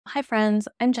Hi friends,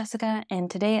 I'm Jessica, and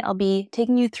today I'll be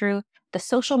taking you through the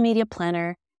Social Media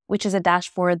Planner, which is a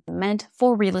dashboard meant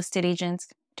for real estate agents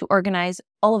to organize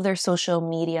all of their social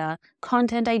media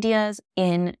content ideas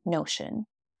in Notion.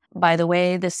 By the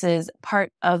way, this is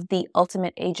part of the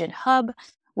Ultimate Agent Hub,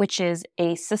 which is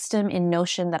a system in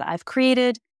Notion that I've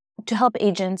created to help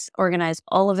agents organize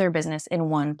all of their business in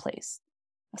one place.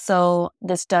 So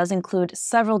this does include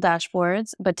several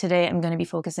dashboards, but today I'm going to be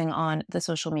focusing on the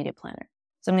Social Media Planner.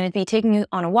 So I'm going to be taking you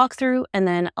on a walkthrough, and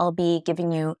then I'll be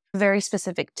giving you very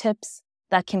specific tips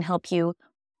that can help you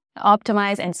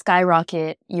optimize and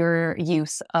skyrocket your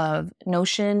use of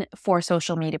Notion for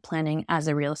social media planning as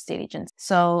a real estate agent.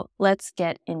 So let's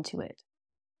get into it.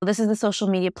 This is the Social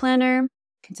Media Planner.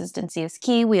 Consistency is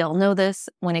key. We all know this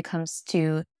when it comes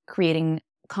to creating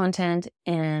content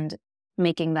and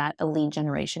making that a lead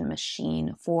generation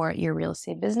machine for your real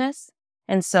estate business.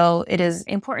 And so it is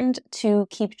important to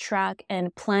keep track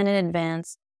and plan in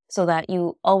advance so that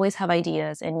you always have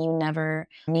ideas and you never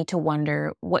need to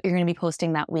wonder what you're going to be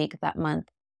posting that week, that month,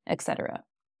 etc.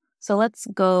 So let's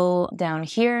go down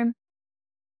here.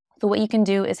 So what you can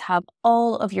do is have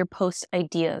all of your post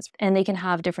ideas, and they can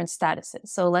have different statuses.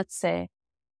 So let's say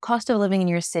cost of living in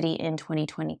your city in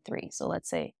 2023. So let's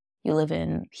say you live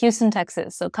in Houston,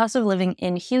 Texas. So cost of living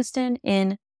in Houston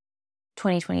in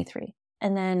 2023.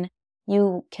 And then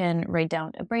you can write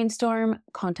down a brainstorm,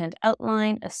 content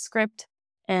outline, a script,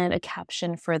 and a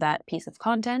caption for that piece of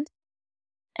content.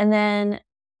 And then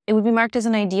it would be marked as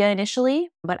an idea initially,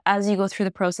 but as you go through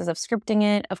the process of scripting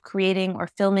it, of creating or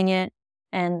filming it,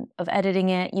 and of editing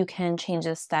it, you can change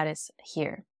the status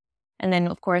here. And then,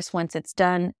 of course, once it's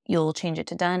done, you'll change it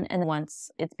to done. And once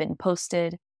it's been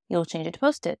posted, you'll change it to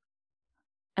posted.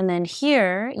 And then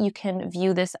here, you can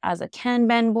view this as a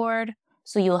Kanban board.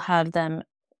 So you'll have them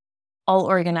all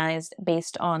organized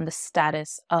based on the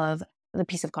status of the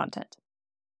piece of content.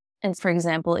 And for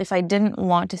example, if I didn't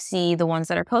want to see the ones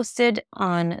that are posted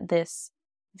on this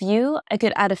view, I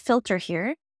could add a filter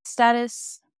here.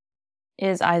 Status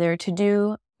is either to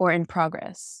do or in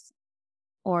progress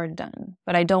or done,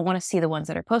 but I don't want to see the ones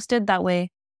that are posted. That way,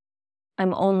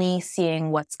 I'm only seeing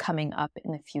what's coming up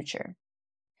in the future.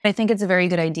 I think it's a very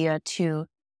good idea to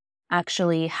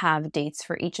actually have dates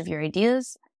for each of your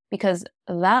ideas, because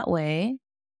that way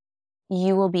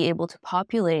you will be able to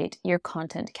populate your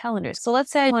content calendar. So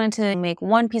let's say I wanted to make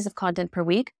one piece of content per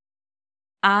week.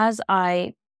 As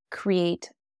I create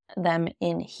them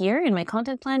in here in my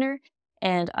content planner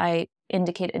and I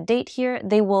indicate a date here,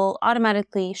 they will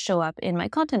automatically show up in my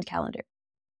content calendar.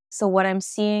 So what I'm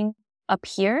seeing up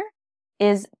here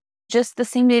is just the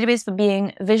same database, but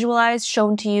being visualized,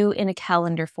 shown to you in a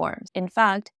calendar form. In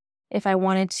fact, if I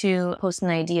wanted to post an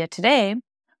idea today,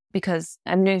 because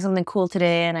I'm doing something cool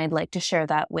today and I'd like to share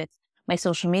that with my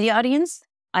social media audience,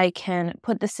 I can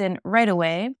put this in right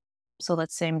away. So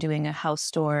let's say I'm doing a house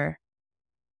tour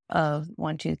of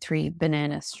 123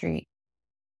 Banana Street.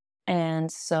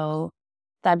 And so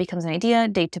that becomes an idea.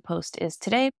 Date to post is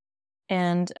today.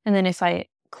 And then if I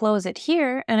close it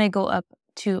here and I go up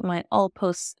to my all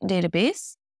posts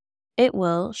database, it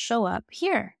will show up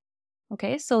here.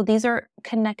 Okay, so these are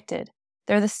connected.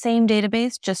 They're the same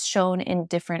database, just shown in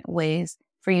different ways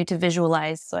for you to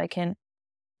visualize. So I can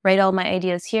write all my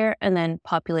ideas here and then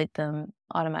populate them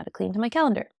automatically into my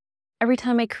calendar. Every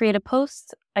time I create a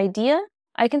post idea,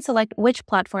 I can select which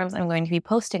platforms I'm going to be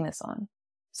posting this on.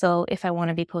 So if I want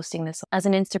to be posting this as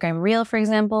an Instagram reel, for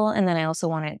example, and then I also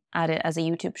want to add it as a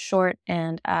YouTube short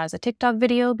and as a TikTok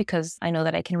video, because I know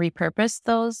that I can repurpose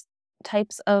those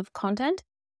types of content,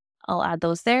 I'll add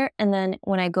those there. And then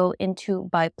when I go into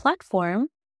by platform,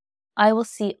 I will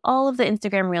see all of the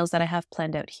Instagram reels that I have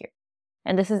planned out here.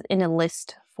 And this is in a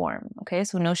list form. Okay,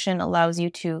 so Notion allows you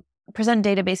to present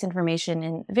database information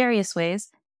in various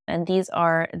ways. And these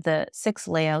are the 6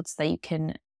 layouts that you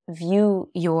can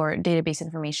view your database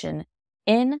information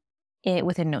in it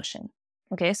within Notion.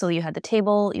 Okay, so you had the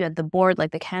table, you had the board,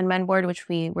 like the Kanban board, which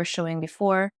we were showing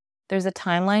before. There's a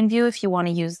timeline view if you want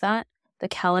to use that. The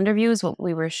calendar view is what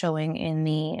we were showing in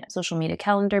the social media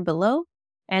calendar below.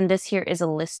 And this here is a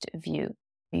list view.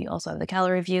 You also have the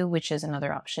gallery view, which is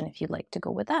another option if you'd like to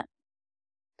go with that.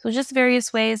 So just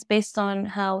various ways based on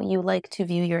how you like to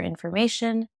view your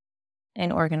information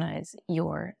and organize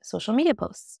your social media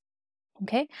posts.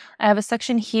 Okay, I have a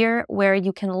section here where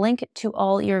you can link to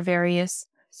all your various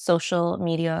social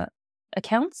media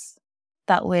accounts.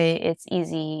 That way it's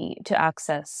easy to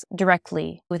access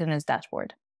directly within this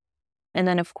dashboard. And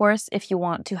then, of course, if you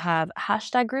want to have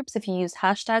hashtag groups, if you use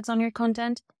hashtags on your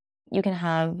content, you can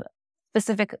have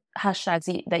specific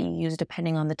hashtags that you use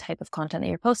depending on the type of content that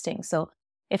you're posting. So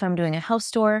if I'm doing a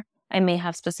house tour, I may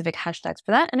have specific hashtags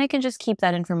for that, and I can just keep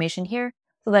that information here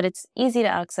so that it's easy to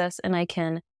access, and I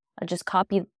can just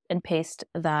copy and paste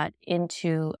that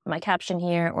into my caption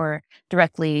here or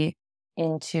directly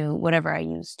into whatever I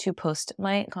use to post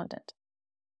my content.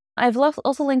 I've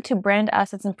also linked to brand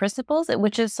assets and principles,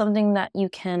 which is something that you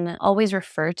can always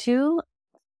refer to.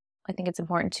 I think it's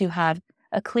important to have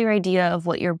a clear idea of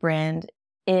what your brand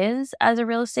is as a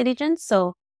real estate agent.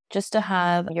 So just to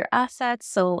have your assets,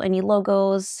 so any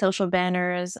logos, social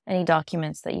banners, any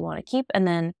documents that you want to keep, and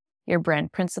then your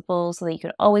brand principles so that you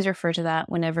could always refer to that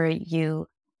whenever you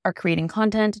are creating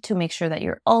content to make sure that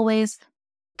you're always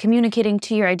communicating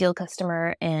to your ideal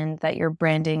customer and that your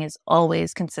branding is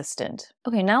always consistent.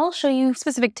 Okay, now I'll show you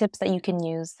specific tips that you can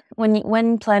use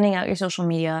when planning out your social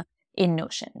media in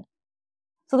Notion.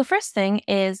 So the first thing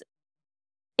is,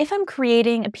 if I'm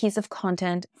creating a piece of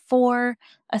content for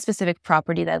a specific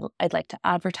property that I'd like to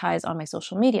advertise on my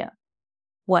social media,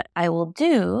 what I will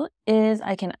do is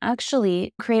I can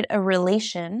actually create a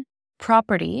relation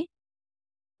property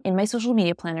in my social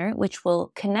media planner, which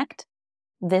will connect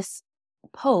this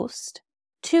post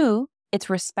to its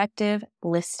respective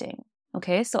listing.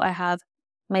 Okay, so I have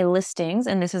my listings,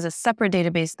 and this is a separate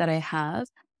database that I have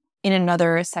in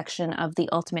another section of the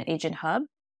Ultimate Agent Hub.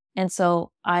 And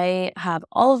so I have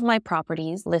all of my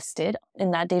properties listed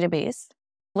in that database.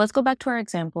 Let's go back to our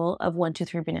example of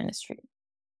 123 Banana Street.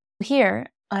 Here,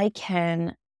 I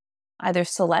can either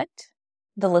select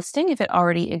the listing if it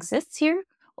already exists here,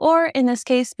 or in this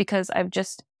case, because I've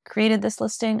just created this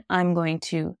listing, I'm going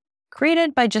to create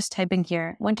it by just typing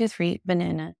here 123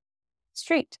 Banana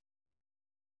Street.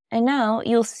 And now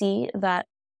you'll see that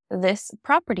this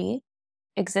property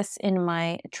exists in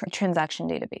my transaction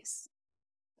database.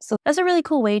 So that's a really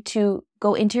cool way to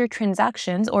go into your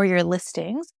transactions or your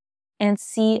listings and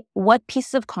see what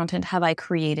pieces of content have I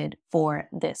created for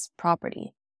this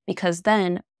property, because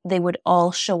then they would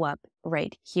all show up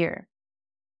right here.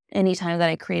 Anytime that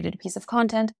I created a piece of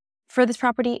content for this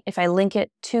property, if I link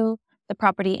it to the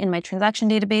property in my transaction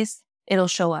database, it'll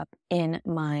show up in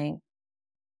my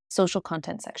social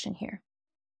content section here.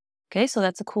 Okay, so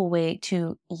that's a cool way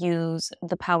to use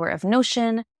the power of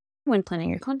Notion when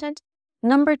planning your content.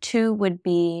 Number 2 would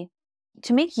be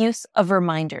to make use of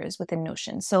reminders within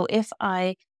Notion. So if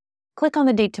I click on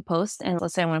the date to post, and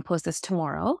let's say I want to post this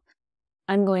tomorrow,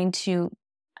 I'm going to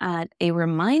add a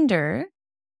reminder.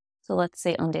 So let's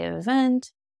say on day of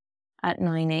event at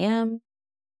 9 a.m.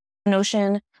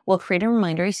 Notion will create a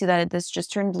reminder. You see that this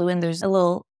just turned blue and there's a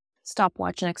little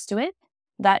stopwatch next to it.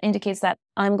 That indicates that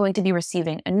I'm going to be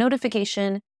receiving a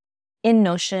notification in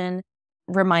Notion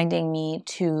reminding me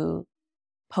to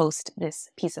post this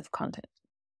piece of content.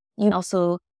 You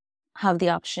also have the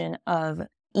option of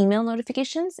email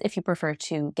notifications if you prefer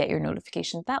to get your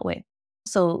notifications that way.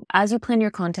 So as you plan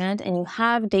your content and you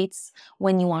have dates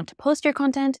when you want to post your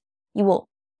content, you will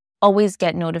always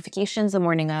get notifications the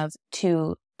morning of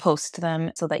to post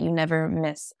them so that you never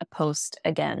miss a post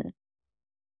again.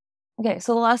 Okay,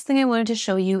 so the last thing I wanted to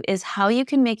show you is how you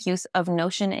can make use of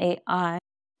Notion AI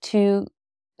to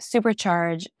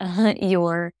supercharge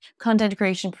your content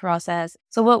creation process.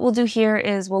 So what we'll do here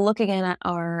is we'll look again at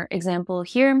our example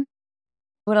here.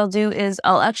 What I'll do is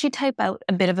I'll actually type out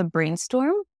a bit of a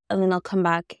brainstorm, and then I'll come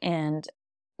back and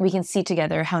we can see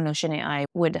together how Notion AI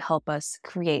would help us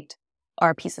create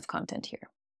our piece of content here.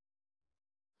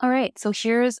 All right, so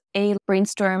here's a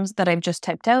brainstorm that I've just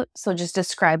typed out. So just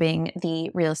describing the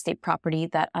real estate property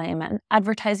that I am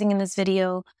advertising in this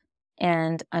video.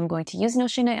 And I'm going to use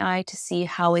Notion AI to see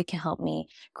how it can help me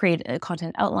create a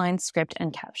content outline, script,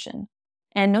 and caption.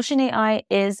 And Notion AI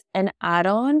is an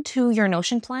add-on to your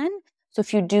Notion plan. So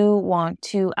if you do want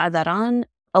to add that on,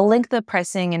 I'll link the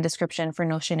pricing and description for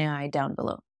Notion AI down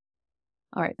below.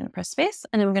 All right, I'm gonna press space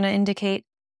and I'm gonna indicate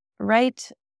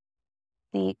write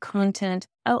the content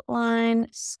outline,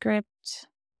 script,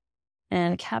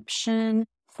 and caption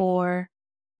for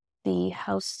the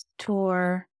house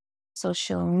tour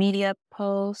social media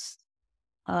post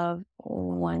of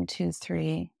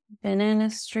 123 Banana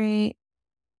Street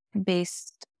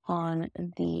based on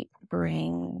the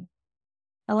bring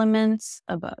elements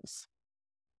above.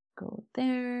 Go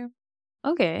there.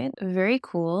 Okay, very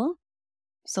cool.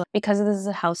 So because this is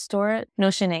a house tour,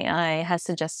 Notion AI has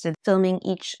suggested filming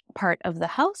each part of the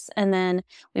house, and then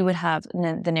we would have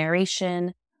the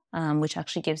narration, which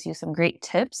actually gives you some great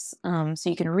tips. So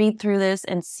you can read through this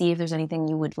and see if there's anything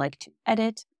you would like to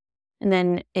edit. And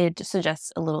then it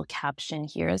suggests a little caption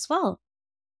here as well.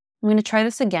 I'm going to try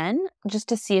this again just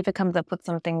to see if it comes up with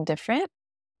something different.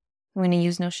 I'm going to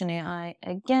use Notion AI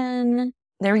again.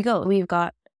 There we go. We've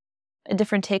got a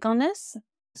different take on this.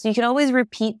 So you can always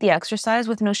repeat the exercise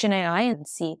with Notion AI and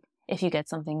see if you get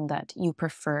something that you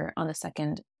prefer on the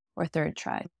second or third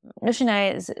try. Notion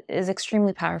AI is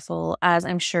extremely powerful, as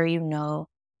I'm sure you know.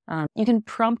 You can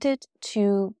prompt it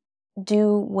to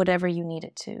do whatever you need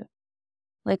it to.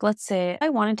 Like, let's say I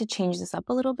wanted to change this up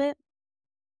a little bit.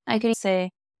 I could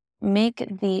say, make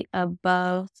the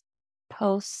above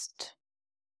post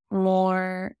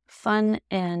more fun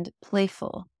and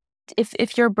playful.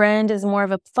 If your brand is more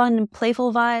of a fun and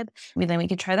playful vibe, then we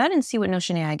can try that and see what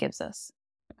Notion AI gives us.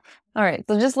 All right,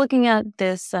 so just looking at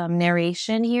this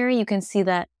narration here, you can see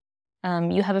that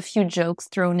you have a few jokes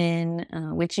thrown in,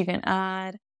 which you can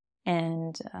add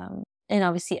and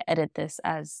obviously edit this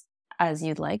as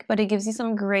you'd like. But it gives you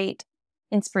some great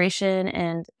inspiration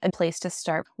and a place to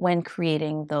start when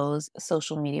creating those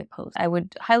social media posts. I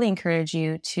would highly encourage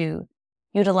you to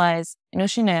utilize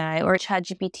Notion AI or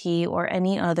ChatGPT or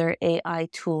any other AI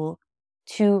tool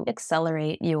to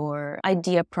accelerate your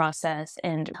idea process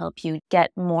and help you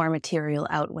get more material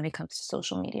out when it comes to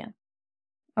social media.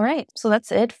 All right, so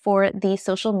that's it for the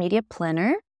social media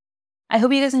planner. I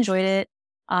hope you guys enjoyed it.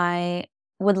 I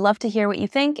would love to hear what you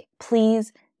think.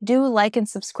 Please do like and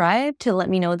subscribe to let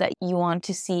me know that you want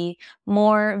to see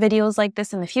more videos like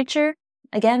this in the future.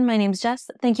 Again, my name's Jess.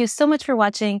 Thank you so much for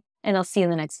watching, and I'll see you in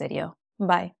the next video.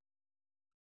 Bye.